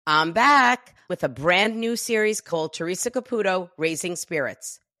I'm back with a brand new series called Teresa Caputo, Raising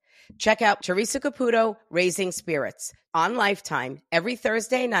Spirits. Check out Teresa Caputo, Raising Spirits on Lifetime every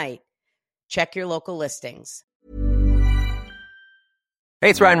Thursday night. Check your local listings.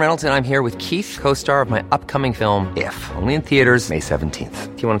 Hey, it's Ryan Reynolds, and I'm here with Keith, co-star of my upcoming film, If, only in theaters May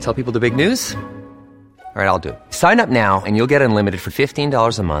 17th. Do you want to tell people the big news? All right, I'll do it. Sign up now and you'll get unlimited for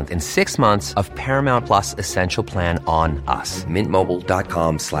 $15 a month and 6 months of Paramount Plus Essential Plan on us.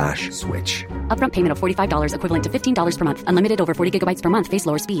 MintMobile.com/switch. Upfront payment of $45 equivalent to $15 per month. Unlimited over 40 gigabytes per month. Face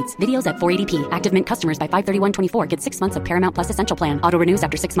lower speeds. Videos at 480p. Active Mint customers by 531.24 get 6 months of Paramount Plus Essential Plan. Auto renews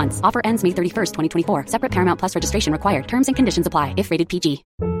after 6 months. Offer ends May 31st, 2024. Separate Paramount Plus registration required. Terms and conditions apply if rated PG.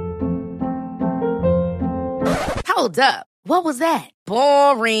 Hold up. What was that?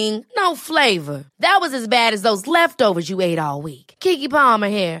 Boring. No flavor. That was as bad as those leftovers you ate all week. Keke Palmer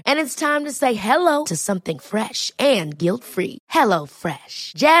here. And it's time to say hello to something fresh and guilt-free. Hello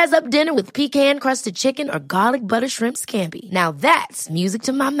Fresh. Jazz up dinner with pecan-crusted chicken or garlic butter shrimp scampi. Now that's music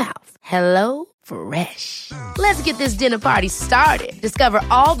to my mouth. Hello Fresh. Let's get this dinner party started. Discover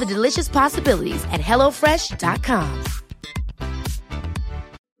all the delicious possibilities at HelloFresh.com.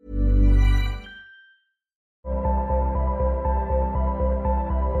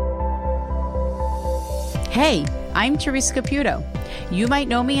 Hey, I'm Teresa Caputo. You might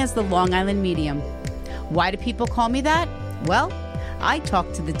know me as the Long Island Medium. Why do people call me that? Well, I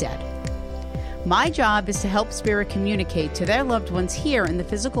talk to the dead. My job is to help spirit communicate to their loved ones here in the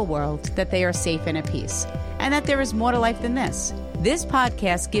physical world that they are safe and at peace, and that there is more to life than this. This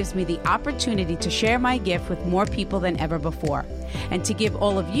podcast gives me the opportunity to share my gift with more people than ever before, and to give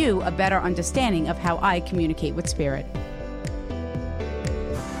all of you a better understanding of how I communicate with spirit.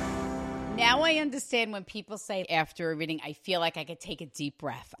 Now I understand when people say after a reading, I feel like I could take a deep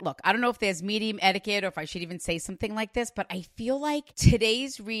breath. Look, I don't know if there's medium etiquette or if I should even say something like this, but I feel like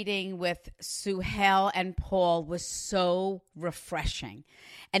today's reading with Suhail and Paul was so refreshing.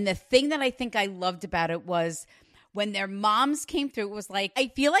 And the thing that I think I loved about it was when their moms came through, it was like, I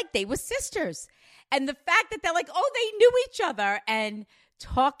feel like they were sisters. And the fact that they're like, oh, they knew each other and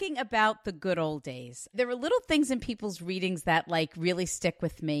talking about the good old days. There are little things in people's readings that like really stick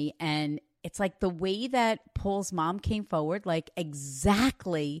with me, and it's like the way that Paul's mom came forward, like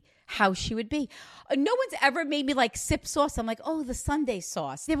exactly how she would be. No one's ever made me like sip sauce. I'm like, oh, the Sunday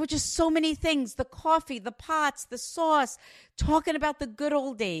sauce. There were just so many things, the coffee, the pots, the sauce, talking about the good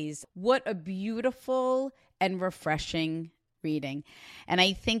old days. What a beautiful and refreshing reading. And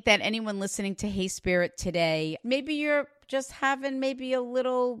I think that anyone listening to Hey Spirit today, maybe you're just having maybe a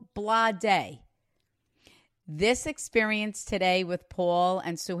little blah day. This experience today with Paul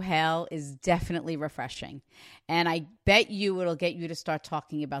and Suhail is definitely refreshing. And I bet you it'll get you to start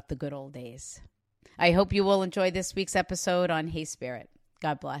talking about the good old days. I hope you will enjoy this week's episode on Hey Spirit.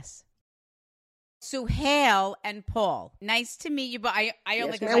 God bless. Suhail and Paul, nice to meet you. But I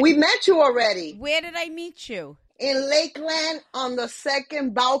only yes, we met you already. Where did I meet you? In Lakeland on the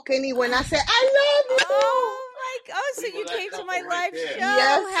second balcony when I said, I love you. So you came to my live show.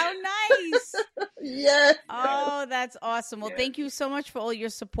 Yes. How nice. Yes. Oh, that's awesome. Well, thank you so much for all your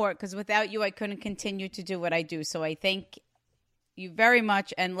support, because without you, I couldn't continue to do what I do. So I thank you very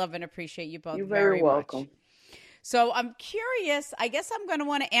much and love and appreciate you both. You're very welcome. Much. So I'm curious. I guess I'm going to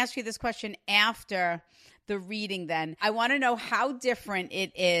want to ask you this question after the reading then. I want to know how different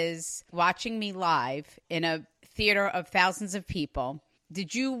it is watching me live in a theater of thousands of people.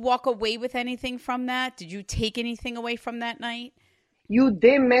 Did you walk away with anything from that? Did you take anything away from that night? You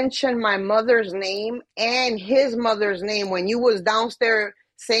did mention my mother's name and his mother's name when you was downstairs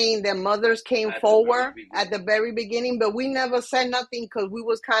saying that mothers came forward at the very beginning, but we never said nothing because we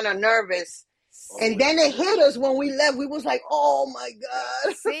was kind of nervous. And then it hit us when we left. We was like, oh, my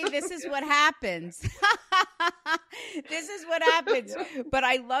God. See, this is what happens. This is what happens. But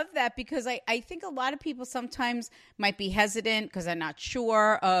I love that because I think a lot of people sometimes might be hesitant because they're not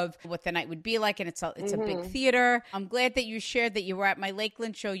sure of what the night would be like. And it's a big theater. I'm glad that you shared that you were at my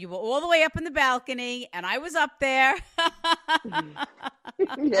Lakeland show. You were all the way up in the balcony and I was up there.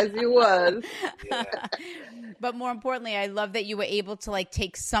 Yes, you was. But more importantly, I love that you were able to like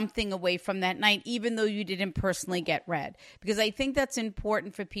take something away from that night, even though you didn't personally get read, because I think that's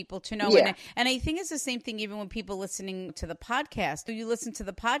important for people to know. Yeah. And I think it's the same thing even when people listening to the podcast. So you listen to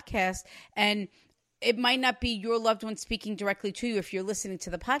the podcast and it might not be your loved one speaking directly to you if you're listening to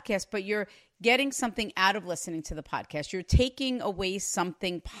the podcast, but you're getting something out of listening to the podcast. You're taking away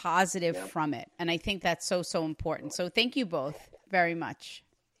something positive from it. And I think that's so, so important. So thank you both very much.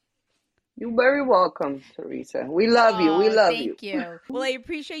 You're very welcome, Teresa. We love you. We love you. Thank you. Well, I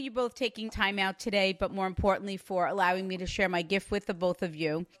appreciate you both taking time out today, but more importantly, for allowing me to share my gift with the both of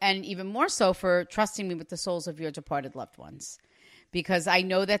you, and even more so for trusting me with the souls of your departed loved ones. Because I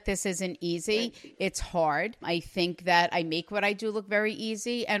know that this isn't easy. It's hard. I think that I make what I do look very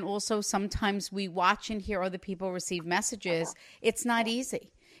easy. And also sometimes we watch and hear other people receive messages. It's not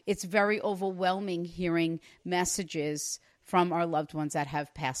easy. It's very overwhelming hearing messages from our loved ones that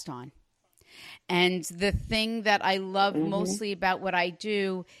have passed on. And the thing that I love mostly about what I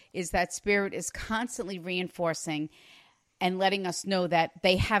do is that Spirit is constantly reinforcing and letting us know that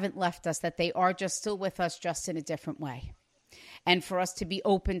they haven't left us, that they are just still with us, just in a different way. And for us to be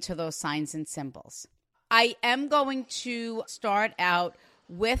open to those signs and symbols. I am going to start out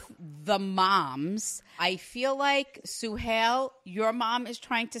with the moms. I feel like, Suhail, your mom is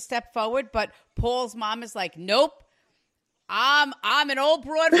trying to step forward, but Paul's mom is like, nope. I'm an old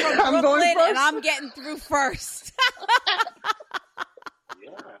broad from Brooklyn, and I'm getting through first.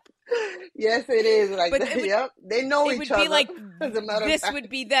 Yes, it is. Like, yep, they know each other. It would be like, this would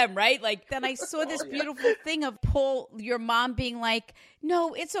be them, right? Like, then I saw this beautiful thing of Paul, your mom being like,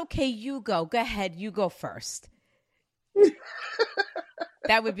 no, it's okay, you go. Go ahead, you go first.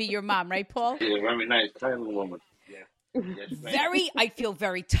 That would be your mom, right, Paul? Yeah, very nice, kind woman. I feel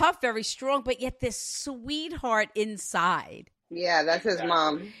very tough, very strong, but yet this sweetheart inside. Yeah, that's his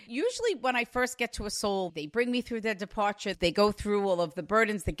mom. Usually when I first get to a soul, they bring me through their departure. They go through all of the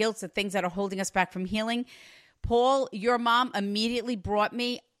burdens, the guilt, the things that are holding us back from healing. Paul, your mom immediately brought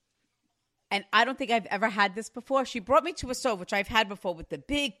me, and I don't think I've ever had this before. She brought me to a soul, which I've had before with the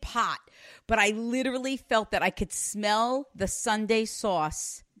big pot, but I literally felt that I could smell the Sunday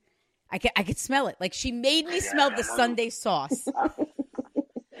sauce. I could smell it. Like, she made me smell the Sunday sauce.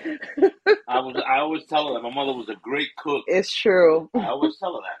 I always tell her that my mother was a great cook. It's true. I always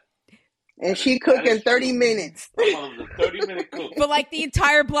tell her that. And she cooked in 30 minutes. My mother was a 30-minute cook. For like the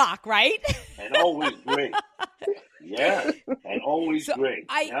entire block, right? And always great. Yeah, and always great.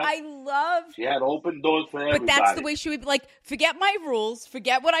 I love... She had open doors for everybody. But that's the way she would be like, forget my rules,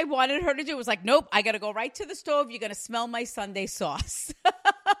 forget what I wanted her to do. It was like, nope, I got to go right to the stove. You're going to smell my Sunday sauce.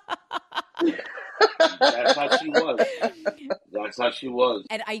 That's how she was. That's how she was.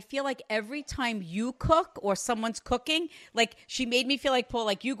 And I feel like every time you cook or someone's cooking, like, she made me feel like, Paul,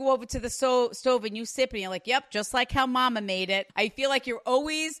 like, you go over to the stove and you sip and you're like, yep, just like how Mama made it. I feel like you're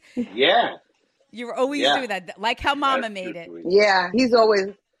always... Yeah. You're always doing that, like how Mama made it. Yeah, he's always...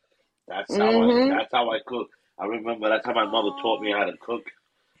 That's how I cook. I remember that's how my mother taught me how to cook.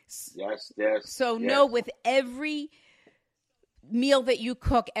 Yes. So no, with every meal that you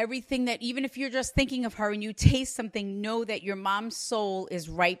cook, everything that, even if you're just thinking of her and you taste something, know that your mom's soul is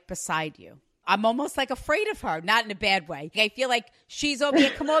right beside you. I'm almost like afraid of her, not in a bad way. I feel like she's over here,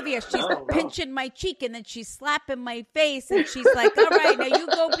 come over here. She's pinching my cheek and then she's slapping my face and she's like, all right, now you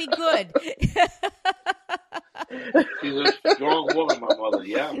go be good. She's a strong woman, my mother,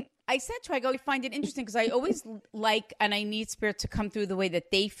 yeah. I said to her, I go, I find it interesting because I always like, and I need Spirit to come through the way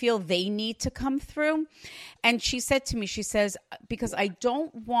that they feel they need to come through. And she said to me, she says, because I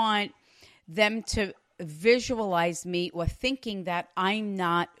don't want them to visualize me or thinking that I'm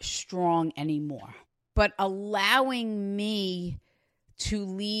not strong anymore, but allowing me to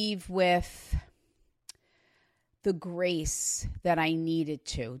leave with the grace that I needed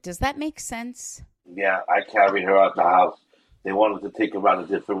to. Does that make sense? Yeah, I carried her out the house. They wanted to take her out a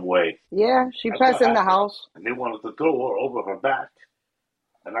different way. Yeah, she passed in the house. And they wanted to throw her over her back.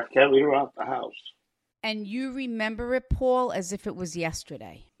 And I carried her out the house. And you remember it, Paul, as if it was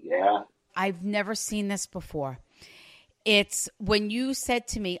yesterday. Yeah. I've never seen this before. It's when you said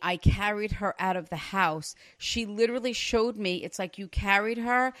to me, I carried her out of the house. She literally showed me, it's like you carried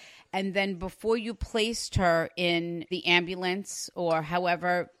her, and then before you placed her in the ambulance or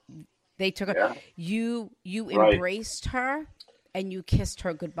however they took her, you embraced her and you kissed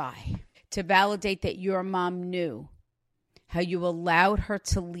her goodbye to validate that your mom knew how you allowed her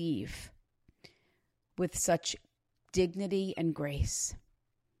to leave with such dignity and grace.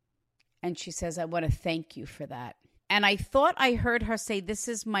 And she says, I want to thank you for that. And I thought I heard her say, this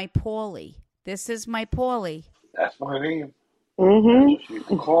is my Paulie. This is my Paulie. That's my name. Mm-hmm. You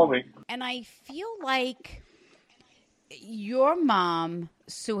can call me. And I feel like your mom,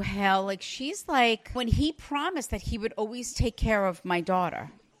 Suhail, like she's like, when he promised that he would always take care of my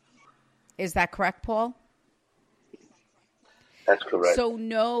daughter. Is that correct, Paul? That's correct. So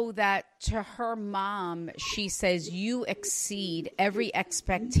know that to her mom, she says, you exceed every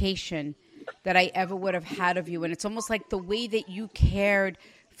expectation that I ever would have had of you. And it's almost like the way that you cared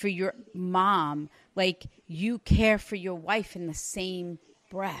for your mom, like you care for your wife in the same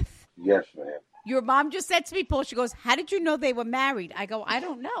breath. Yes, ma'am. Your mom just said to me, Paul, she goes, how did you know they were married? I go, I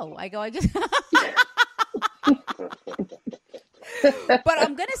don't know. I just... But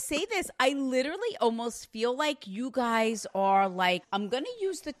I'm going to say this. I literally almost feel like you guys are like, I'm going to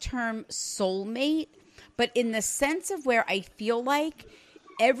use the term soulmate, but in the sense of where I feel like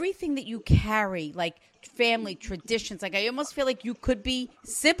everything that you carry, like family, traditions, like I almost feel like you could be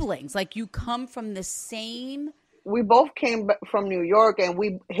siblings, like you come from the same... We both came from New York,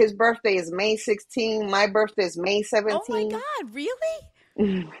 and his birthday is May 16. My birthday is May 17. Oh, my God.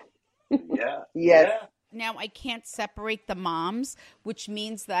 Really? Yeah. Yes. Yeah. Now, I can't separate the moms, which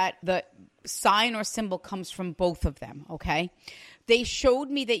means that the sign or symbol comes from both of them, okay? They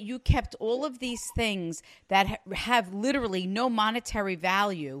showed me that you kept all of these things that have literally no monetary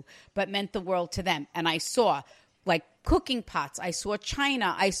value but meant the world to them. And I saw like cooking pots, I saw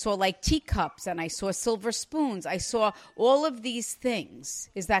china, I saw like teacups, and I saw silver spoons. I saw all of these things.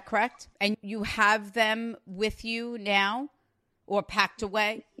 Is that correct? And you have them with you now or packed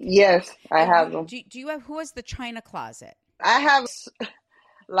away? Yes, I have them. Do you have, who has the china closet? I have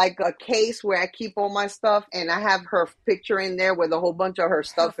like a case where I keep all my stuff, and I have her picture in there with a whole bunch of her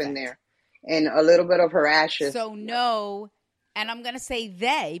stuff in there and a little bit of her ashes. So no, and I'm going to say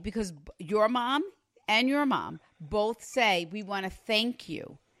they, because your mom and your mom both say, we want to thank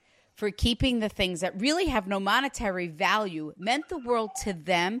you for keeping the things that really have no monetary value, meant the world to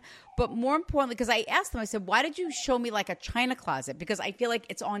them. But more importantly, because I asked them, I said, why did you show me like a china closet? Because I feel like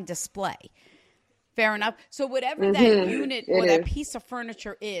it's on display. Fair enough. So whatever that unit or that piece of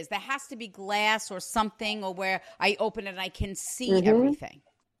furniture is, there has to be glass or something, or where I open it and I can see everything.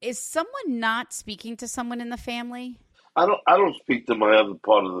 Is someone not speaking to someone in the family? I don't speak to my other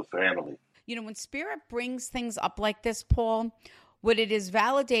part of the family. You know, when Spirit brings things up like this, Paul, what it is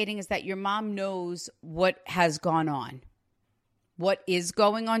validating is that your mom knows what has gone on, what is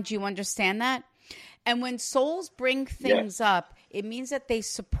going on. Do you understand that? And when souls bring things up, it means that they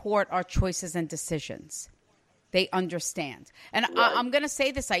support our choices and decisions. They understand. And I'm going to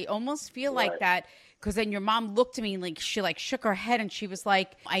say this. I almost feel like that because then your mom looked at me and she shook her head and she was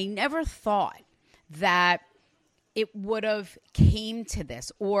like, I never thought that it would have came to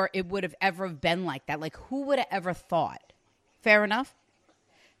this or it would have ever been like that. Like, who would have ever thought? Fair enough?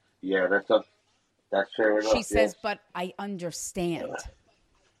 Yeah, that's fair enough. She says, but I understand.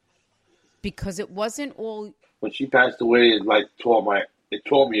 Because it wasn't all... When she passed away, it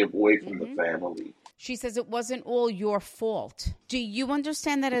tore me away from the family. She says it wasn't all your fault. Do you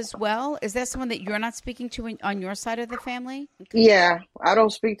understand that as well? Is that someone that you're not speaking to on your side of the family? Yeah, I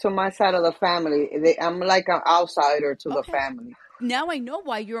don't speak to my side of the family. I'm like an outsider to the family. Now I know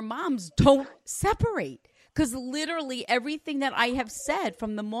why your moms don't separate. Because literally everything that I have said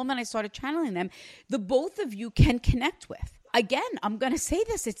from the moment I started channeling them, the both of you can connect with. Again, I'm going to say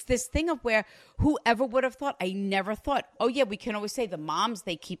this. It's this thing of where whoever would have thought, I never thought, oh yeah, we can always say the moms,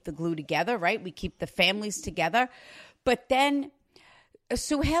 they keep the glue together, right? We keep the families together. But then,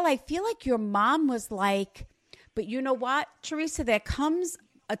 Suhail, I feel like your mom was like, but you know what, Teresa, there comes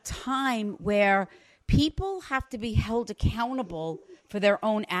a time where people have to be held accountable for their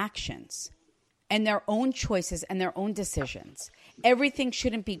own actions and their own choices and their own decisions. Everything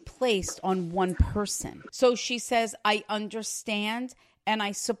shouldn't be placed on one person. So she says, I understand and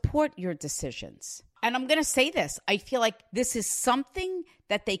I support your decisions. And I'm going to say this. I feel like this is something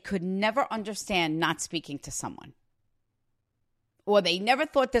that they could never understand not speaking to someone. Or they never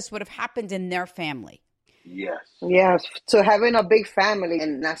thought this would have happened in their family. Yes. Yes. So having a big family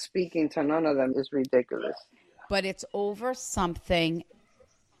and not speaking to none of them is ridiculous. But it's over something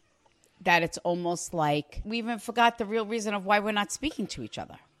that it's almost like we even forgot the real reason of why we're not speaking to each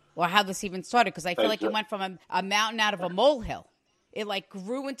other or how this even started. Because I feel like it went from a mountain out of a molehill. It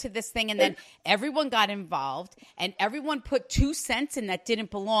grew into this thing, and then everyone got involved and everyone put 2 cents in that didn't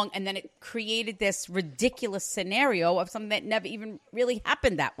belong. And then it created this ridiculous scenario of something that never even really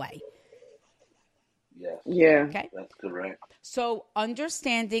happened that way. Yes. Yeah. Okay. That's correct. So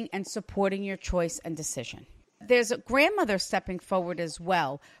understanding and supporting your choice and decision. There's a grandmother stepping forward as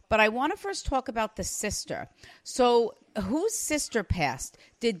well, but I want to first talk about the sister. So whose sister passed?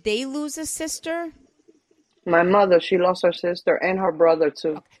 Did they lose a sister? My mother, she lost her sister and her brother too.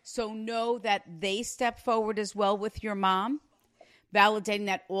 Okay. So know that they step forward as well with your mom, validating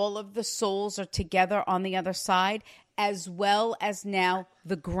that all of the souls are together on the other side, as well as now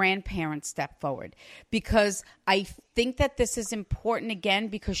the grandparents step forward. Because I think that this is important, again,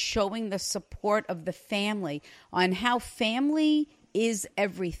 because showing the support of the family on how family is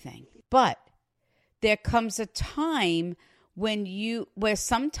everything. But there comes a time where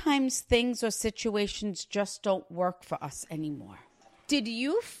sometimes things or situations just don't work for us anymore. Did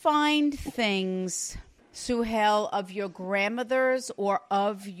you find things, Suhail, of your grandmother's or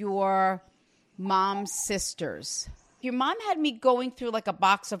of your mom's sisters? Your mom had me going through like a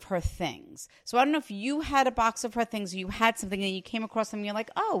box of her things. So I don't know if you had a box of her things or you had something and you came across them and you're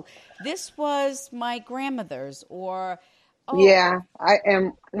like, oh, this was my grandmother's or... Oh. Yeah, I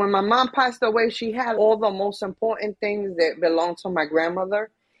am. When my mom passed away, she had all the most important things that belonged to my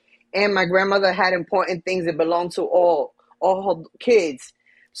grandmother. And my grandmother had important things that belonged to all her kids.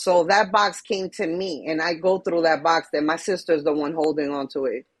 So that box came to me and I go through that box that my sister's the one holding on to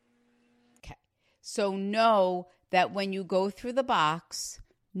it. Okay. So know that when you go through the box,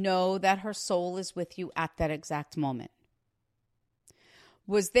 know that her soul is with you at that exact moment.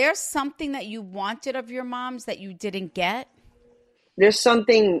 Was there something that you wanted of your mom's that you didn't get? There's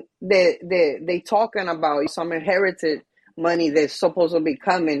something that they talking about, some inherited money that's supposed to be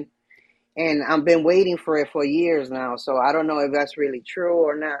coming. And I've been waiting for it for years now. So I don't know if that's really true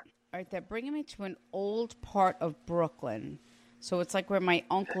or not. All right, they're bringing me to an old part of Brooklyn. So it's like where my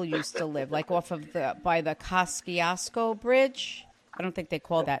uncle used to live, like off of by the Kosciuszko Bridge. I don't think they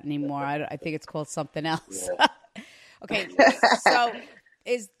call that anymore. I think it's called something else. Yeah. Okay, so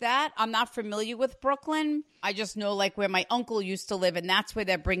is that, I'm not familiar with Brooklyn. I just know like where my uncle used to live, and that's where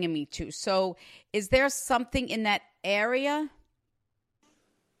they're bringing me to. So is there something in that area?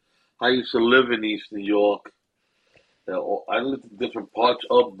 I used to live in East New York. I lived in different parts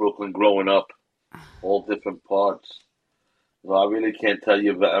of Brooklyn growing up, all different parts. So I really can't tell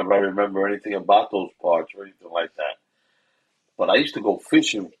you if I remember anything about those parts or anything like that. But I used to go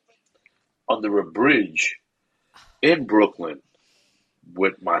fishing under a bridge in Brooklyn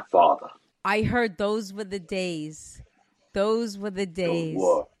with my father. I heard those were the days. Those were the days. Those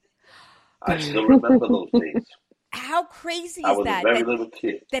were. I still remember those days. How crazy is that? I was a very little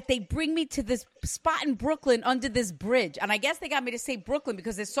kid. That they bring me to this spot in Brooklyn under this bridge. And I guess they got me to say Brooklyn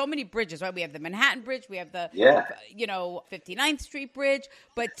because there's so many bridges, right? We have the Manhattan Bridge. We have the, 59th Street Bridge.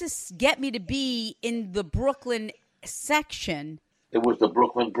 But to get me to be in the Brooklyn section. It was the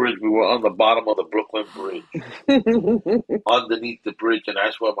Brooklyn Bridge. We were on the bottom of the Brooklyn Bridge. Underneath the bridge. And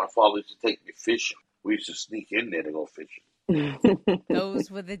that's where my father used to take me fishing. We used to sneak in there to go fishing. Those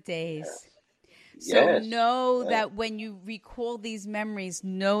were the days. Yeah. So know that when you recall these memories,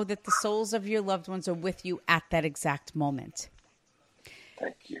 know that the souls of your loved ones are with you at that exact moment.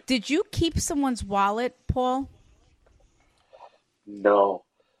 Thank you. Did you keep someone's wallet, Paul? No.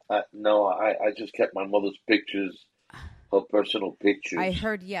 I just kept my mother's pictures, her personal pictures. I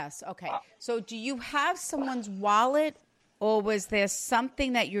heard yes. Okay. So do you have someone's wallet, or was there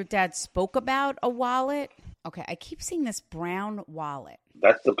something that your dad spoke about, a wallet? Okay, I keep seeing this brown wallet.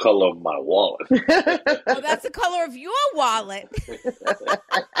 That's the color of my wallet. Oh, that's the color of your wallet.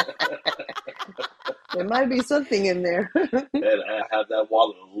 There might be something in there. And I had that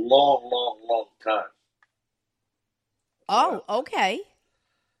wallet a long time. Oh, okay.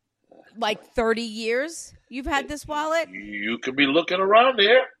 Like 30 years you've had this wallet? You could be looking around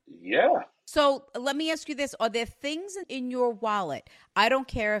there. Yeah. So let me ask you this. Are there things in your wallet? I don't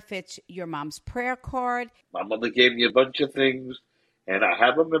care if it's your mom's prayer card. My mother gave me a bunch of things, and I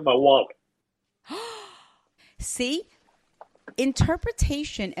have them in my wallet. See?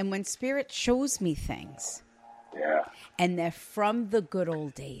 Interpretation, and when Spirit shows me things. Yeah. And they're from the good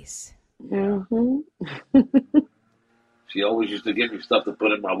old days. Mm-hmm. She always used to give me stuff to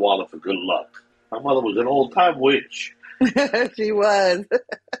put in my wallet for good luck. My mother was an old-time witch. She was.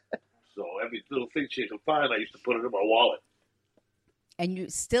 So every little thing she could find, I used to put it in my wallet. And you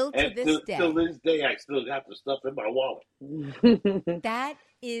still to this day. Till this day, I still got the stuff in my wallet. That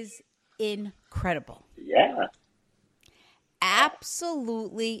is incredible. Yeah.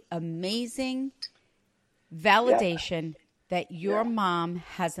 Absolutely amazing validation that your mom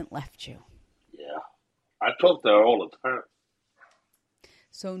hasn't left you. Yeah. I talk to her all the time.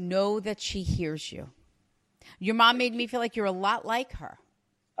 So know that she hears you. Your mom made me feel like you're a lot like her.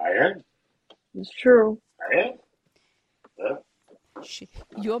 I am. It's true. I am. Yeah.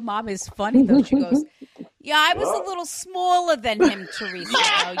 Your mom is funny, though. She goes, yeah, I was a little smaller than him, Teresa,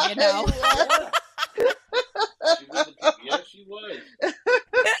 though, you know. Yes, she was.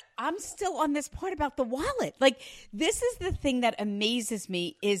 I'm still on this part about the wallet. Like, this is the thing that amazes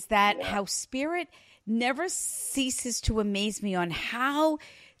me, is that how Spirit never ceases to amaze me on how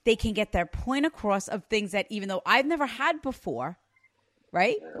they can get their point across of things that even though I've never had before,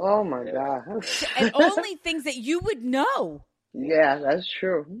 right? Oh, my God. And only things that you would know. Yeah, that's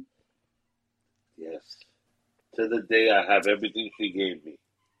true. Yes. To the day I have everything she gave me.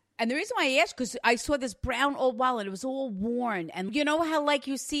 And the reason why I asked, because I saw this brown old wallet. It was all worn. And you know how like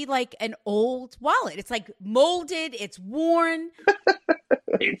you see like an old wallet? It's like molded. It's worn.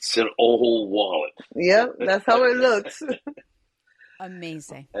 It's an old wallet. Yep, that's how it looks.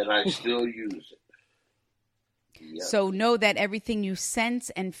 Amazing. And I still use it. Yep. So know that everything you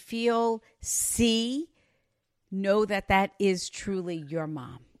sense and feel, see, know that that is truly your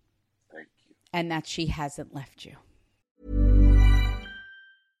mom. Thank you. And that she hasn't left you.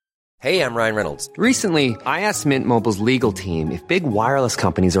 Hey, I'm Ryan Reynolds. Recently, I asked Mint Mobile's legal team if big wireless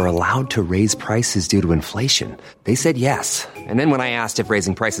companies are allowed to raise prices due to inflation. They said yes. And then when I asked if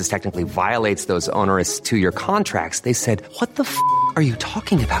raising prices technically violates those onerous 2-year contracts, they said, "What the f*** are you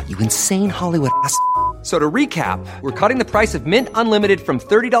talking about, you insane Hollywood ass?" So to recap, we're cutting the price of Mint Unlimited from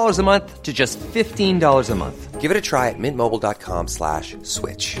 $30 a month to just $15 a month. Give it a try at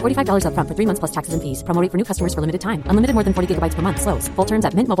mintmobile.com/switch. $45 up front for 3 months plus taxes and fees. Promo rate for new customers for limited time. Unlimited more than 40 gigabytes per month. Slows full terms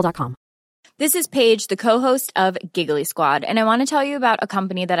at mintmobile.com. This is Paige, the co-host of Giggly Squad, and I want to tell you about a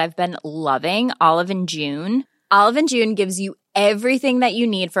company that I've been loving, Olive & June. Olive & June gives you everything that you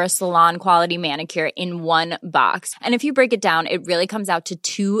need for a salon-quality manicure in one box. And if you break it down, it really comes out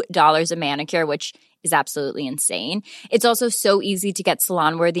to $2 a manicure, which is absolutely insane. It's also so easy to get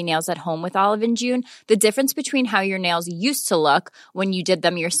salon-worthy nails at home with Olive & June. The difference between how your nails used to look when you did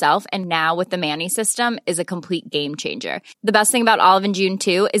them yourself and now with the Mani system is a complete game changer. The best thing about Olive & June,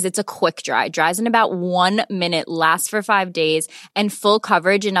 too, is it's a quick dry. Dries in about 1 minute, lasts for 5 days, and full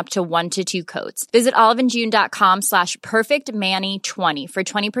coverage in up to 1 to 2 coats. Visit oliveandjune.com/perfectmani20 for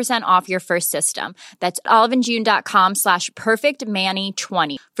 20% off your first system. That's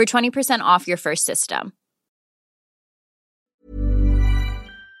oliveandjune.com/perfectmani20 for 20% off your first system.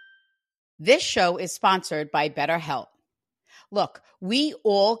 This show is sponsored by BetterHelp. Look, we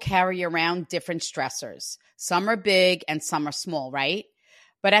all carry around different stressors. Some are big and some are small, right?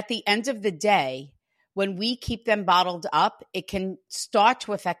 But at the end of the day, when we keep them bottled up, it can start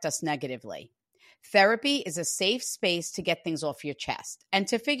to affect us negatively. Therapy is a safe space to get things off your chest and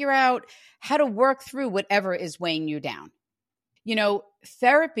to figure out how to work through whatever is weighing you down. You know,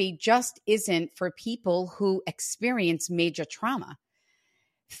 therapy just isn't for people who experience major trauma.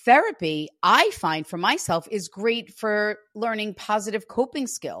 Therapy, I find for myself, is great for learning positive coping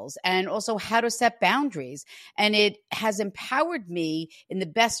skills and also how to set boundaries. And it has empowered me in the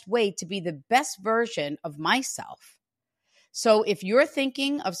best way to be the best version of myself. So if you're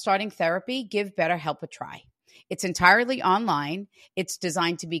thinking of starting therapy, give BetterHelp a try. It's entirely online. It's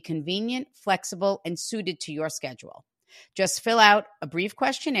designed to be convenient, flexible, and suited to your schedule. Just fill out a brief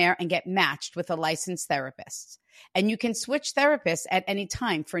questionnaire and get matched with a licensed therapist. And you can switch therapists at any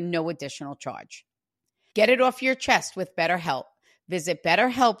time for no additional charge. Get it off your chest with BetterHelp. Visit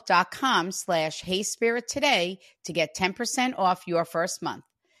BetterHelp.com/HeySpirit today to get 10% off your first month.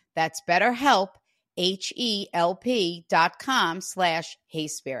 That's BetterHelp,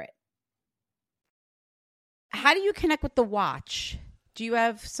 HELP.com/HeySpirit. How do you connect with the watch? Do you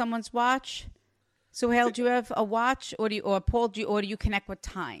have someone's watch? So, Hale, do you have a watch, or Paul, do you connect with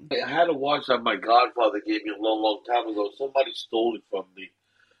time? I had a watch that my godfather gave me a long time ago. Somebody stole it from me.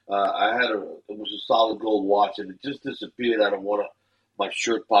 It was a solid gold watch, and it just disappeared out of one of my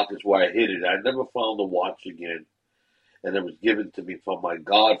shirt pockets where I hid it. I never found the watch again, and it was given to me from my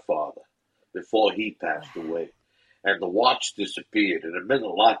godfather before he passed away. And the watch disappeared, and it meant a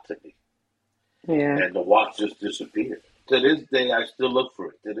lot to me. Yeah. And the watch just disappeared. To this day, I still look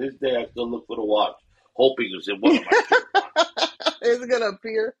for it. To this day, I still look for the watch, hoping it's in one of my shirt pockets. It's going to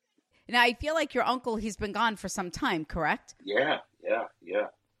appear. Now, I feel like your uncle, he's been gone for some time, correct? Yeah.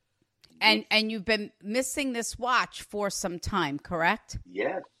 And you've been missing this watch for some time, correct?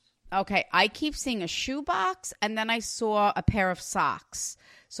 Yes. Okay, I keep seeing a shoebox, and then I saw a pair of socks.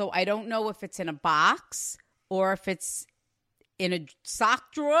 So I don't know if it's in a box or if it's in a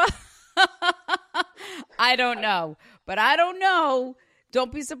sock drawer. I don't know. But I don't know.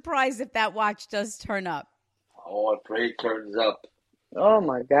 Don't be surprised if that watch does turn up. Oh, I pray it turns up. Oh,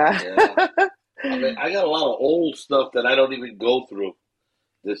 my God. Yeah. I mean, I got a lot of old stuff that I don't even go through.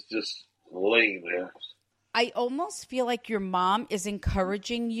 That's just laying there. I almost feel like your mom is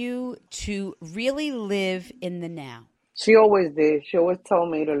encouraging you to really live in the now. She always did. She always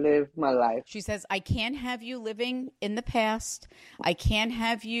told me to live my life. She says, I can't have you living in the past. I can't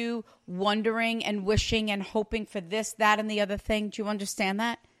have you wondering and wishing and hoping for this, that, and the other thing. Do you understand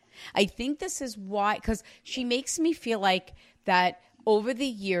that? I think this is why, because she makes me feel like that over the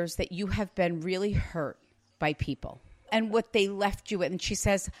years that you have been really hurt by people. and what they left you with. And she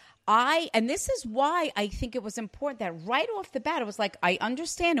says, and this is why I think it was important that right off the bat, it was like, I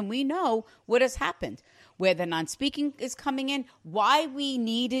understand and we know what has happened, where the non-speaking is coming in, why we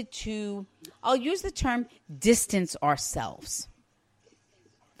needed to, I'll use the term, distance ourselves.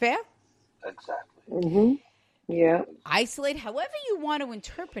 Fair? Exactly. Mm-hmm. Yeah. Isolate, however you want to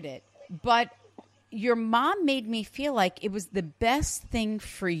interpret it. But your mom made me feel like it was the best thing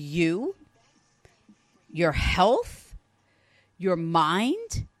for you, your health, your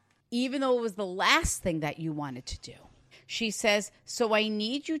mind, even though it was the last thing that you wanted to do. She says, so I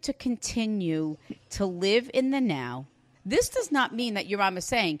need you to continue to live in the now. This does not mean that your mom is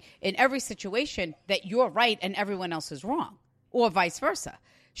saying in every situation that you're right and everyone else is wrong, or vice versa.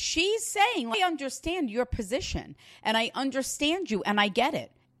 She's saying, I understand your position and I understand you and I get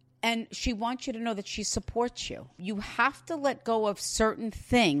it. And she wants you to know that she supports you. You have to let go of certain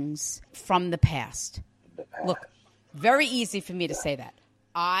things from the past. Look, very easy for me to say that.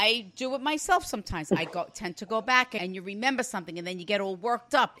 I do it myself sometimes. I tend to go back and you remember something and then you get all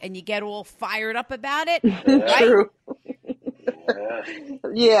worked up and you get all fired up about it. Right? True.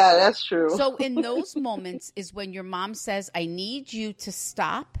 Yeah, that's true. So in those moments is when your mom says, I need you to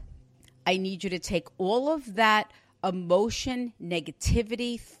stop. I need you to take all of that emotion,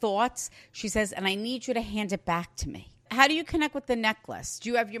 negativity, thoughts. She says, and I need you to hand it back to me. How do you connect with the necklace? Do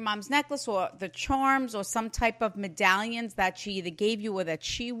you have your mom's necklace or the charms or some type of medallions that she either gave you or that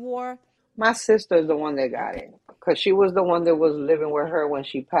she wore? My sister's the one that got it because she was the one that was living with her when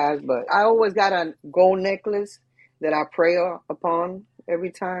she passed. But I always got a gold necklace that I pray upon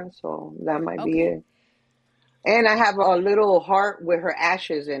every time. So that might be it. And I have a little heart with her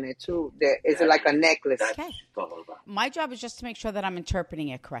ashes in it, too. It's like a necklace. Okay. My job is just to make sure that I'm interpreting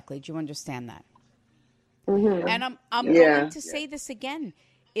it correctly. Do you understand that? Mm-hmm. And I'm going to say this again.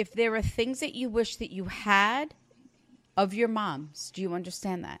 If there are things that you wish that you had of your mom's, do you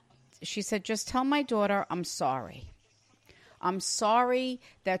understand that? She said, just tell my daughter I'm sorry. I'm sorry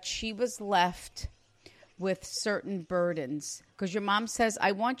that she was left with certain burdens. Because your mom says,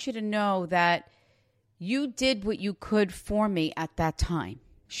 I want you to know that you did what you could for me at that time.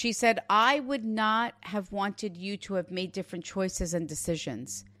 She said, I would not have wanted you to have made different choices and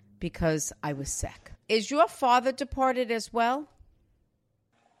decisions because I was sick. Is your father departed as well?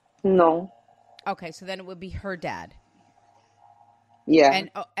 No. Okay, so then it would be her dad. Yeah.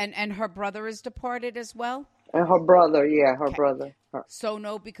 And her brother is departed as well? And her brother, yeah, her brother. So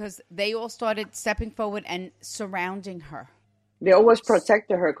no, because they all started stepping forward and surrounding her. They always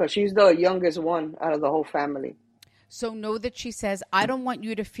protected her because she's the youngest one out of the whole family. So know that she says, I don't want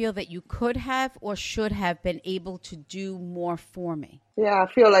you to feel that you could have or should have been able to do more for me. Yeah,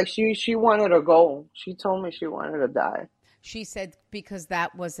 I feel like she wanted to go. She told me she wanted to die. She said because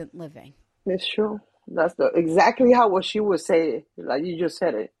that wasn't living. It's true. That's exactly what she would say. Like you just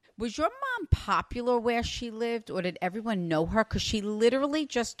said it. Was your mom popular where she lived or did everyone know her? Because she literally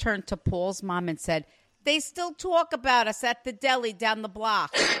just turned to Paul's mom and said, they still talk about us at the deli down the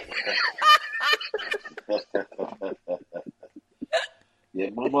block. Yeah,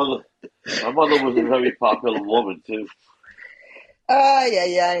 my mother was a very popular woman too.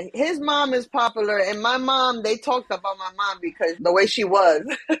 Yeah. His mom is popular, and my mom, they talked about my mom because the way she was.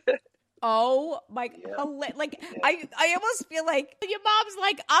 Oh my! Yeah. I almost feel like your mom's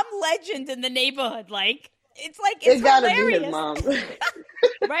like I'm legend in the neighborhood. Like it's gotta hilarious. be his mom,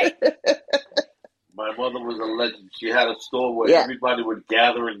 right? My mother was a legend. She had a store where everybody would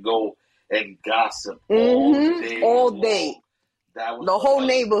gather and go and gossip all day. That was the whole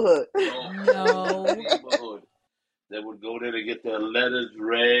neighborhood. No. Neighborhood. They would go there to get their letters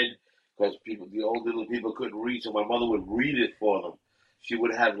read because the old little people couldn't read, so my mother would read it for them. She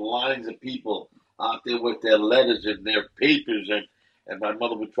would have lines of people out there with their letters and their papers, and my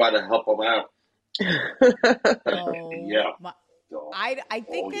mother would try to help them out. I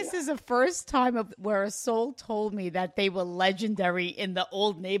think this is the first time where a soul told me that they were legendary in the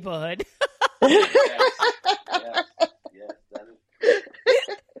old neighborhood. Yes, that is.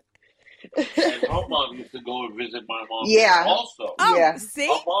 And her mom used to go and visit my mom also. Oh, yeah. See?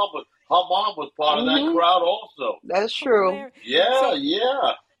 Her mom was part of that crowd also. That's true.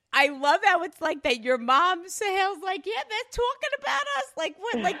 Yeah. I love how it's like that. Your mom, Sahel's like, yeah, they're talking about us. Like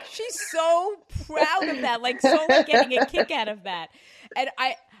what? Like she's so proud of that. Like so like getting a kick out of that. And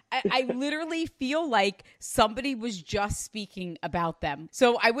I literally feel like somebody was just speaking about them.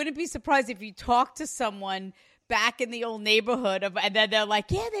 So I wouldn't be surprised if you talk to someone back in the old neighborhood and then they're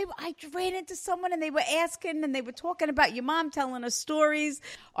like, yeah, I ran into someone and they were asking and they were talking about your mom telling us stories.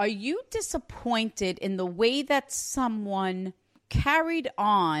 Are you disappointed in the way that someone carried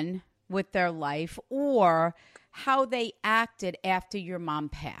on with their life, or how they acted after your mom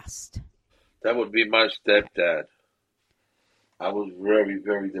passed? That would be my stepdad. I was very,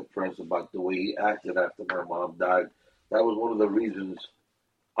 very depressed about the way he acted after my mom died. That was one of the reasons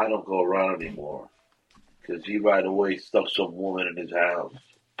I don't go around anymore. Because he right away stuck some woman in his house.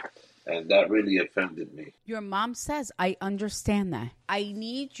 And that really offended me. Your mom says, I understand that. I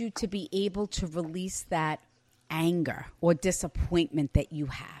need you to be able to release that anger or disappointment that you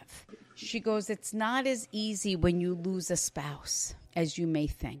have. She goes, it's not as easy when you lose a spouse as you may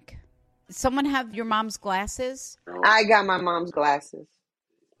think. Someone have your mom's glasses? I got my mom's glasses.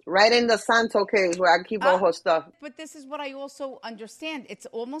 Right in the Santo case where I keep all her stuff. But this is what I also understand. It's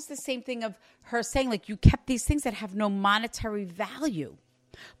almost the same thing of her saying, like, you kept these things that have no monetary value,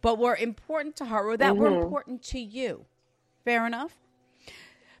 but were important to her or that were important to you. Fair enough?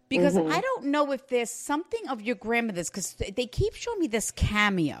 Because I don't know if there's something of your grandmother's, because they keep showing me this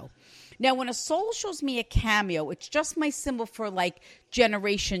cameo. Now, when a soul shows me a cameo, it's just my symbol for, like,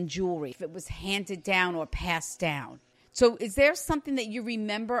 generation jewelry, if it was handed down or passed down. So is there something that you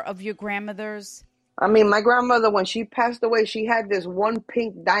remember of your grandmother's? I mean, my grandmother, when she passed away, she had this one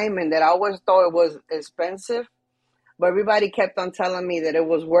pink diamond that I always thought it was expensive. But everybody kept on telling me that it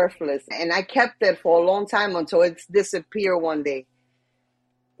was worthless. And I kept it for a long time until it disappeared one day.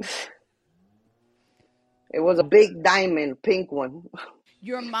 It was a big diamond, pink one.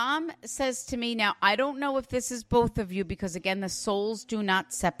 Your mom says to me, now, I don't know if this is both of you because, again, the souls do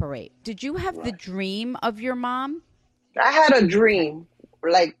not separate. Did you have the dream of your mom? I had a dream,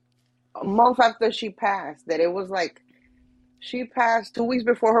 like a month after she passed, that it was like she passed 2 weeks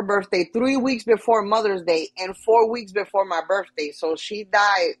before her birthday, 3 weeks before Mother's Day, and 4 weeks before my birthday. So she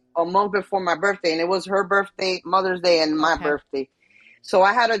died a month before my birthday, and it was her birthday, Mother's Day, and my birthday. So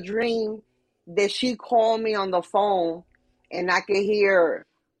I had a dream that she called me on the phone, and I could hear,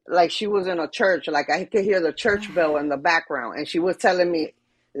 like she was in a church, like I could hear the church bell in the background, and she was telling me,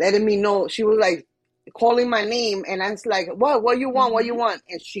 letting me know, she was like, calling my name, and I was like, what you want, what you want?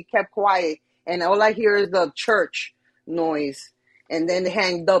 And she kept quiet, and all I hear is the church noise, and then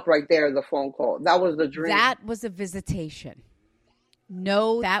hanged up right there, the phone call. That was the dream. That was a visitation.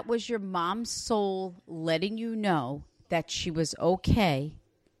 No, that was your mom's soul letting you know that she was okay.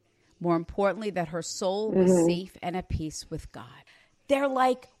 More importantly, that her soul was safe and at peace with God. They're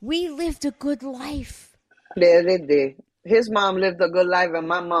like, we lived a good life. Yeah, they did. His mom lived a good life, and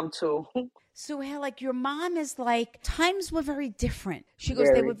my mom too. So, like, your mom is like, times were very different. She goes,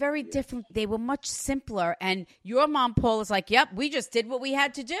 they were very different. They were much simpler. And your mom, Paul, is like, yep, we just did what we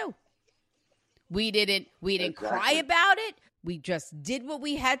had to do. We didn't cry about it. We just did what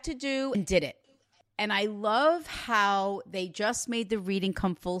we had to do and did it. And I love how they just made the reading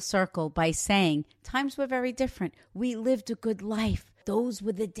come full circle by saying, times were very different. We lived a good life. Those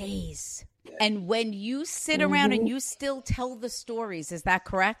were the days. And when you sit around and you still tell the stories, is that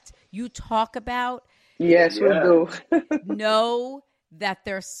correct? You talk about? Yes, we do. Know that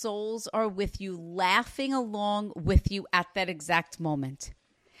their souls are with you, laughing along with you at that exact moment.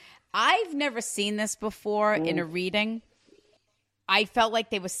 I've never seen this before in a reading. I felt like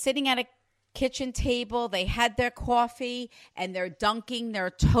they were sitting at a kitchen table. They had their coffee and they're dunking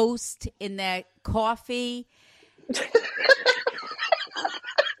their toast in their coffee.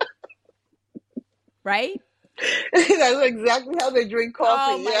 Right? That's exactly how they drink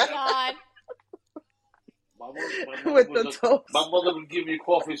coffee. Oh, my God. My mother would give you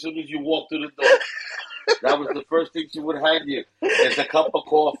coffee as soon as you walk through the door. That was the first thing she would hand you. It's a cup of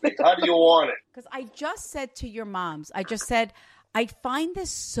coffee. How do you want it? Because I just said to your moms, I just said, I find this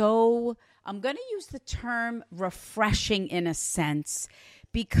so, I'm going to use the term refreshing in a sense,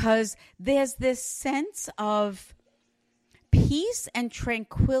 because there's this sense of peace and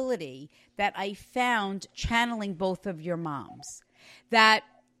tranquility that I found channeling both of your moms. That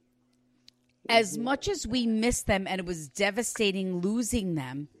as much as we miss them and it was devastating losing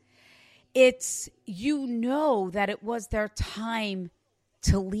them, it's, you know, that it was their time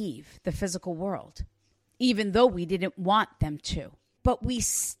to leave the physical world, even though we didn't want them to. But we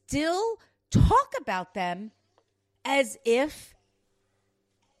still talk about them as if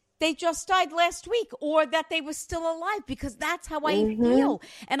they just died last week or that they were still alive, because that's how I feel.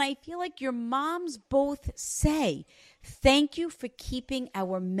 And I feel like your moms both say, thank you for keeping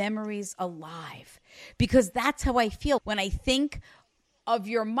our memories alive, because that's how I feel. When I think of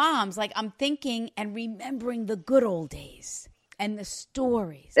your moms, like I'm thinking and remembering the good old days and the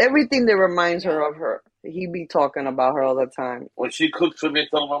stories. Everything that reminds her of her. He be talking about her all the time. When she cooks for me, I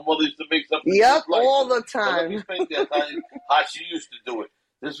tell my mother used to make something. Yep, like all this. the time. Let me think that how she used to do it.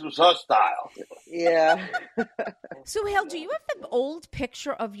 This was her style. Yeah. So, Hale, do you have the old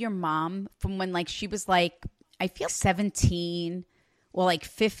picture of your mom from when, like, she was like, I feel 17 or like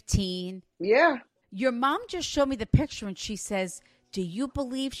 15. Yeah. Your mom just showed me the picture and she says, do you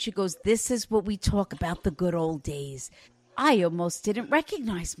believe? She goes, this is what we talk about, the good old days. I almost didn't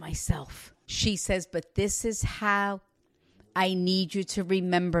recognize myself. She says, but this is how I need you to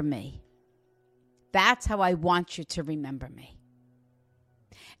remember me. That's how I want you to remember me.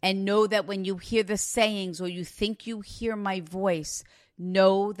 And know that when you hear the sayings or you think you hear my voice,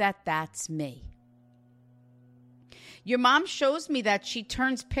 know that that's me. Your mom shows me that she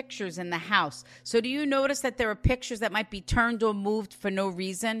turns pictures in the house. So do you notice that there are pictures that might be turned or moved for no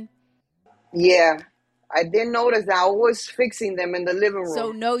reason? Yeah. I didn't notice that. I was fixing them in the living room.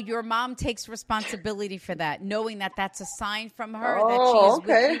 So no, your mom takes responsibility for that, knowing that that's a sign from her that she is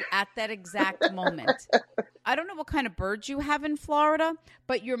with you at that exact moment. I don't know what kind of birds you have in Florida,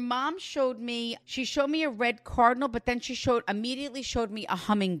 but your mom showed me a red cardinal, but then she immediately showed me a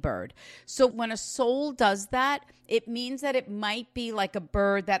hummingbird. So when a soul does that, it means that it might be like a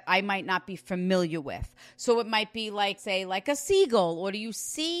bird that I might not be familiar with. So it might be like, say, like a seagull, or do you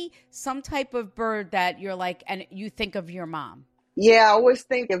see some type of bird that you're like, and you think of your mom? Yeah, I always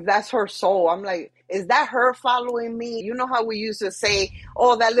think if that's her soul, I'm like, is that her following me? You know how we used to say,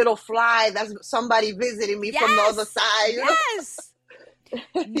 oh, that little fly, that's somebody visiting me from the other side. Yes.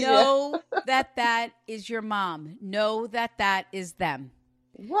 Know that is your mom. Know that is them.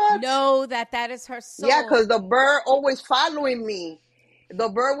 What? Know that is her soul. Yeah, because the bird always following me. The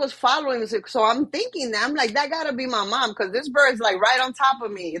bird was following me. So I'm thinking that. I'm like, that got to be my mom because this bird's like right on top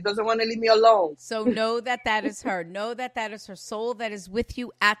of me. It doesn't want to leave me alone. So know that is her. Know that is her soul that is with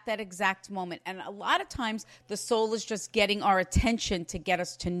you at that exact moment. And a lot of times the soul is just getting our attention to get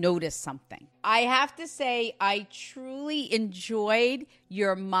us to notice something. I have to say, I truly enjoyed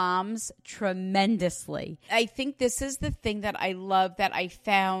your moms tremendously. I think this is the thing that I love that I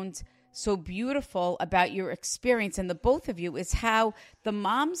found so beautiful about your experience and the both of you is how the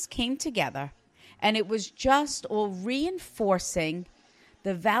moms came together and it was just all reinforcing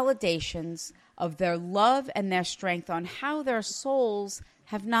the validations of their love and their strength on how their souls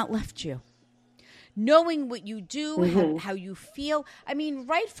have not left you. Knowing what you do, how you feel. I mean,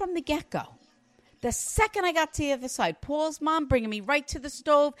 right from the get-go. The second I got to the other side, Paul's mom bringing me right to the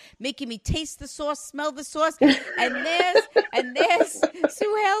stove, making me taste the sauce, smell the sauce, and there's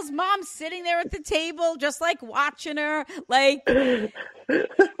Suhail's mom sitting there at the table, just like watching her, like. And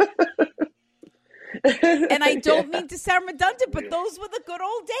I don't mean to sound redundant, but those were the good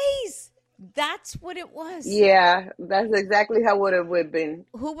old days. That's what it was. Yeah, that's exactly how it would have been.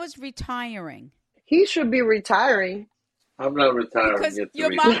 Who was retiring? He should be retiring. I'm not retiring because yet.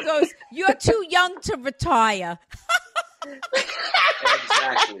 Your mom goes, you're too young to retire.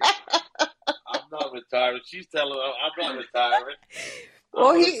 Exactly. I'm not retiring. She's telling her I'm not retiring.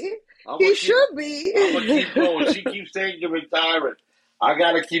 Well, he should be. I'm going to keep going. She keeps saying you're retiring. I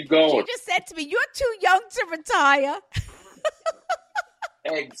got to keep going. She just said to me, you're too young to retire.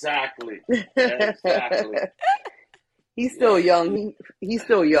 Exactly. He's still young. He's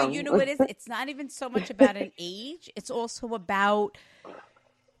still young. You know what it is? It's not even so much about an age. It's also about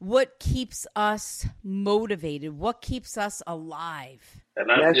what keeps us motivated, what keeps us alive.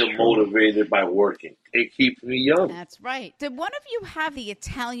 And I feel motivated by working. It keeps me young. That's right. Did one of you have the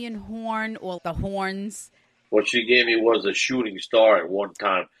Italian horn or the horns? What she gave me was a shooting star at one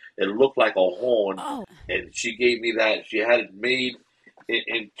time. It looked like a horn. Oh. And she gave me that. She had it made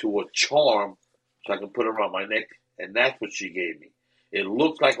into a charm so I can put it around my neck. And that's what she gave me. It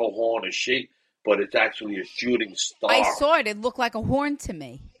looks like a horn, a shape, but it's actually a shooting star. I saw it. It looked like a horn to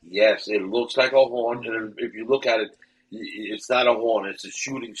me. Yes, it looks like a horn. And if you look at it, it's not a horn. It's a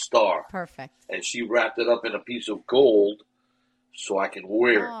shooting star. Perfect. And she wrapped it up in a piece of gold so I can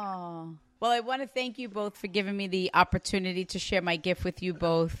wear it. Oh. Well, I want to thank you both for giving me the opportunity to share my gift with you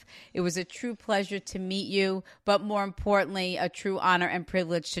both. It was a true pleasure to meet you, but more importantly, a true honor and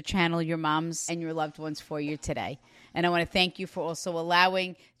privilege to channel your moms and your loved ones for you today. And I want to thank you for also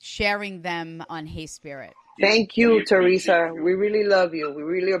sharing them on Hey Spirit. Thank you, Teresa. We really love you. We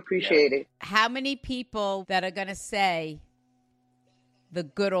really appreciate it. How many people that are going to say the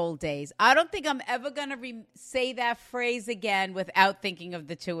good old days? I don't think I'm ever going to say that phrase again without thinking of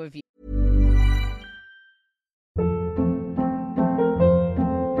the two of you.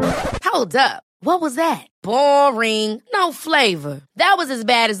 Hold up. What was that? Boring. No flavor. That was as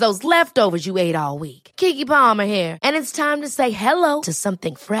bad as those leftovers you ate all week. Keke Palmer here. And it's time to say hello to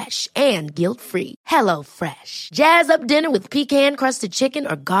something fresh and guilt-free. HelloFresh. Jazz up dinner with pecan-crusted chicken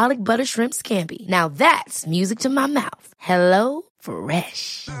or garlic butter shrimp scampi. Now that's music to my mouth.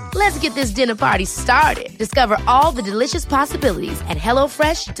 HelloFresh. Let's get this dinner party started. Discover all the delicious possibilities at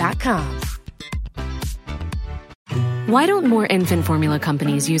HelloFresh.com. Why don't more infant formula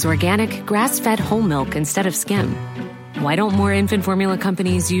companies use organic, grass-fed whole milk instead of skim? Why don't more infant formula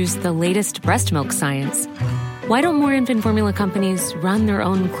companies use the latest breast milk science? Why don't more infant formula companies run their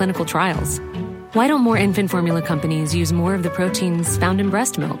own clinical trials? Why don't more infant formula companies use more of the proteins found in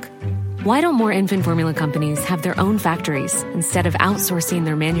breast milk? Why don't more infant formula companies have their own factories instead of outsourcing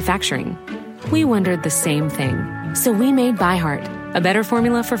their manufacturing? We wondered the same thing. So we made ByHeart, a better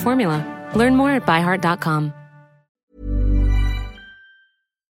formula for formula. Learn more at byheart.com.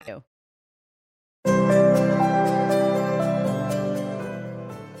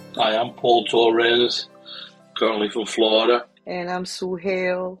 Hi, I'm Paul Torres, currently from Florida. And I'm Sue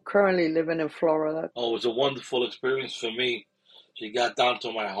Hale, currently living in Florida. Oh, it was a wonderful experience for me. She got down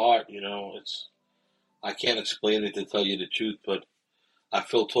to my heart, I can't explain it to tell you the truth, but I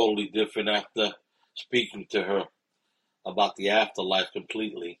feel totally different after speaking to her about the afterlife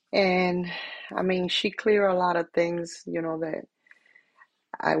completely. And, she cleared a lot of things, that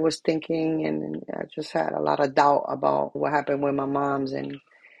I was thinking, and I just had a lot of doubt about what happened with my mom's, and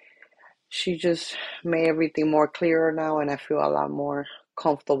she just made everything more clearer now, and I feel a lot more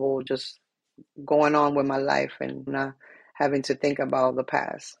comfortable just going on with my life and not having to think about the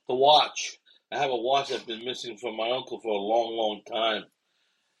past. The watch. I have a watch that's been missing from my uncle for a long, long time.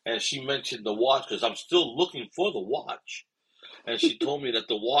 And she mentioned the watch because I'm still looking for the watch. And she told me that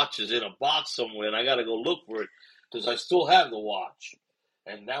the watch is in a box somewhere and I got to go look for it because I still have the watch.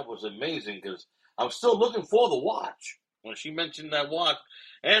 And that was amazing because I'm still looking for the watch. When she mentioned that watch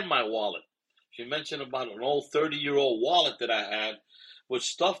and my wallet, she mentioned about an old 30-year-old wallet that I had with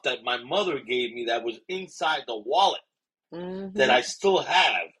stuff that my mother gave me that was inside the wallet that I still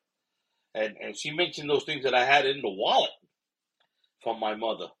have. And she mentioned those things that I had in the wallet from my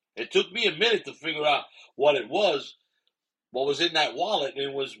mother. It took me a minute to figure out what it was, what was in that wallet, and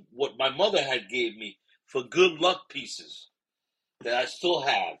it was what my mother had gave me for good luck pieces that I still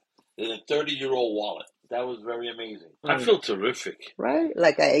have in a 30-year-old wallet. That was very amazing. I feel terrific. Right?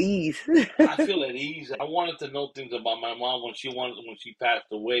 Like at ease. I feel at ease. I wanted to know things about my mom when she passed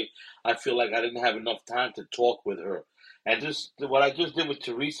away. I feel like I didn't have enough time to talk with her. And just what I just did with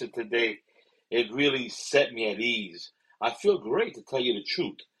Teresa today, it really set me at ease. I feel great, to tell you the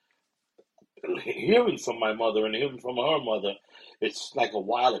truth. Hearing from my mother and hearing from her mother, it's like a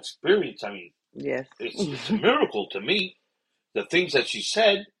wild experience. Yes. It's a miracle to me. The things that she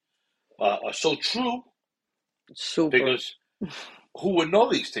said are so true. Super. Because who would know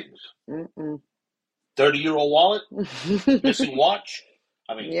these things? 30-year-old wallet, missing watch.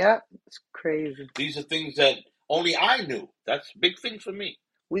 Yeah, it's crazy. These are things that only I knew. That's a big thing for me.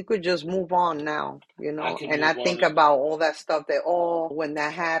 We could just move on now, and I think on. about all that stuff that, when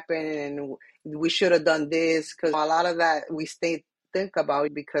that happened and we should have done this, because a lot of that we think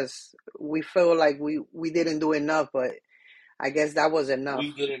about because we feel like we didn't do enough, but I guess that was enough.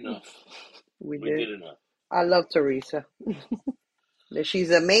 We did enough. We did enough. I love Teresa. She's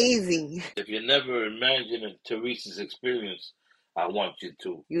amazing. If you never imagined Teresa's experience, I want you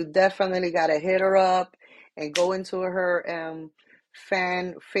to. You definitely got to hit her up and go into her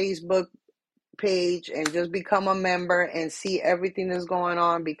fan Facebook page and just become a member and see everything that's going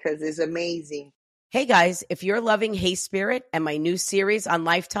on because it's amazing. Hey guys, if you're loving Hey Spirit and my new series on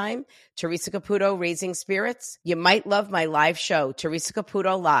Lifetime, Teresa Caputo Raising Spirits, you might love my live show, Teresa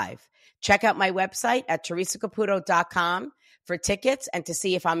Caputo Live. Check out my website at teresacaputo.com for tickets and to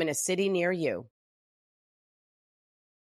see if I'm in a city near you.